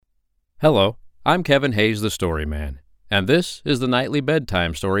Hello, I'm Kevin Hayes, the Story Man, and this is the Nightly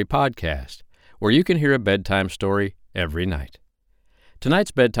Bedtime Story Podcast, where you can hear a bedtime story every night.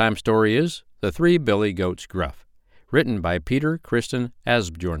 Tonight's bedtime story is The Three Billy Goats Gruff, written by Peter Christian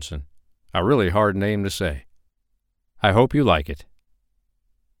Asbjornsen, a really hard name to say. I hope you like it.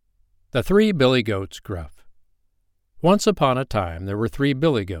 The Three Billy Goats Gruff. Once upon a time there were 3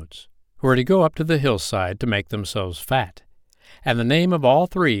 billy goats, who were to go up to the hillside to make themselves fat, and the name of all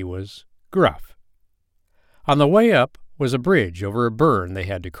 3 was Gruff. On the way up was a bridge over a burn they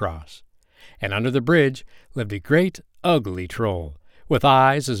had to cross, and under the bridge lived a great ugly troll, with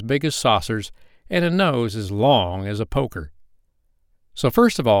eyes as big as saucers and a nose as long as a poker. So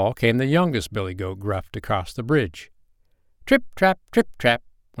first of all came the youngest billy goat Gruff to cross the bridge. Trip, trap,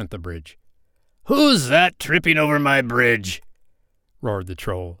 went the bridge. "Who's that tripping over my bridge?" roared the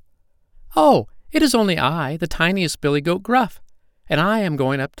troll. "Oh, it is only I, the tiniest billy goat Gruff, and I am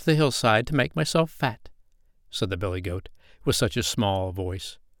going up to the hillside to make myself fat," said the billy goat with such a small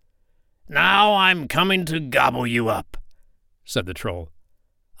voice. "Now I'm coming to gobble you up," said the troll.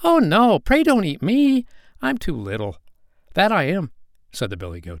 "Oh, no, pray don't eat me. I'm too little." "That I am," said the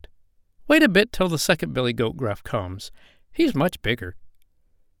billy goat. "Wait a bit till the second billy goat Gruff comes. He's much bigger."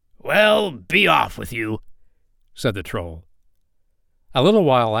 "Well, be off with you," said the troll. A little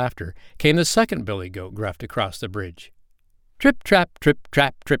while after came the second billy goat Gruff to cross the bridge. Trip,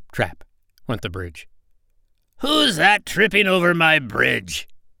 trap, went the bridge. "Who's that tripping over my bridge?"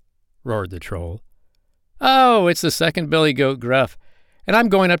 roared the troll. "Oh, it's the second billy goat Gruff, and I'm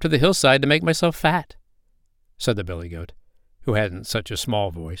going up to the hillside to make myself fat," said the billy goat, who hadn't such a small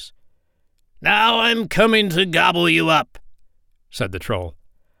voice. "Now I'm coming to gobble you up," said the troll.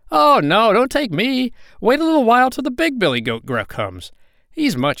 "Oh, no, don't take me. Wait a little while till the big billy goat Gruff comes.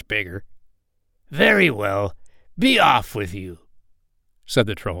 He's much bigger." "Very well. Be off with you," said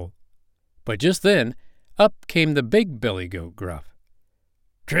the troll. But just then up came the big billy goat Gruff.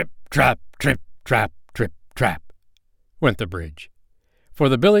 Trip, trap, went the bridge, for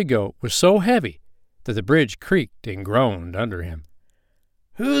the billy goat was so heavy that the bridge creaked and groaned under him.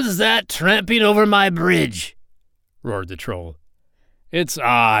 "Who's that tramping over my bridge?" roared the troll. "It's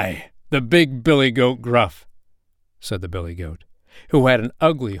I, the big billy goat Gruff," said the billy goat, who had an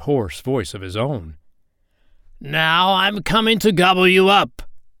ugly, hoarse voice of his own. "Now I'm coming to gobble you up,"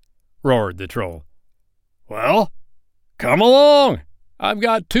 roared the troll. "Well, come along. I've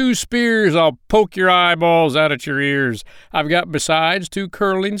got 2 spears. I'll poke your eyeballs out at your ears. I've got besides 2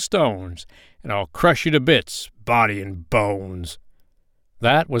 curling stones, and I'll crush you to bits, body and bones."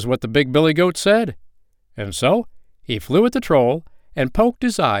 That was what the big billy goat said, and so he flew at the troll and poked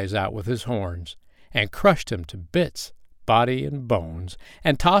his eyes out with his horns, and crushed him to bits, body and bones,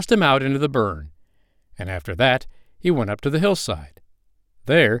 and tossed him out into the burn. And after that he went up to the hillside.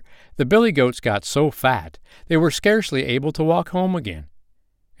 There the billy goats got so fat they were scarcely able to walk home again.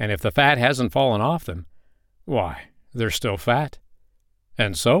 And if the fat hasn't fallen off them, why, they're still fat.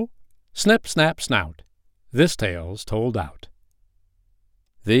 And so, snip, snap, snout, this tale's told out.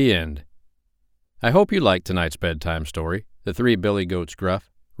 The end. I hope you liked tonight's bedtime story, The Three Billy Goats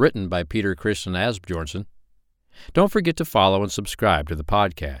Gruff, written by Peter Christian Asbjornsen. Don't forget to follow and subscribe to the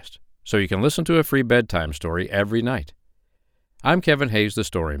podcast, so you can listen to a free bedtime story every night. I'm Kevin Hayes, the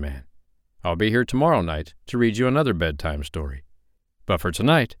Story Man. I'll be here tomorrow night to read you another bedtime story. But for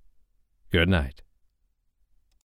tonight, good night.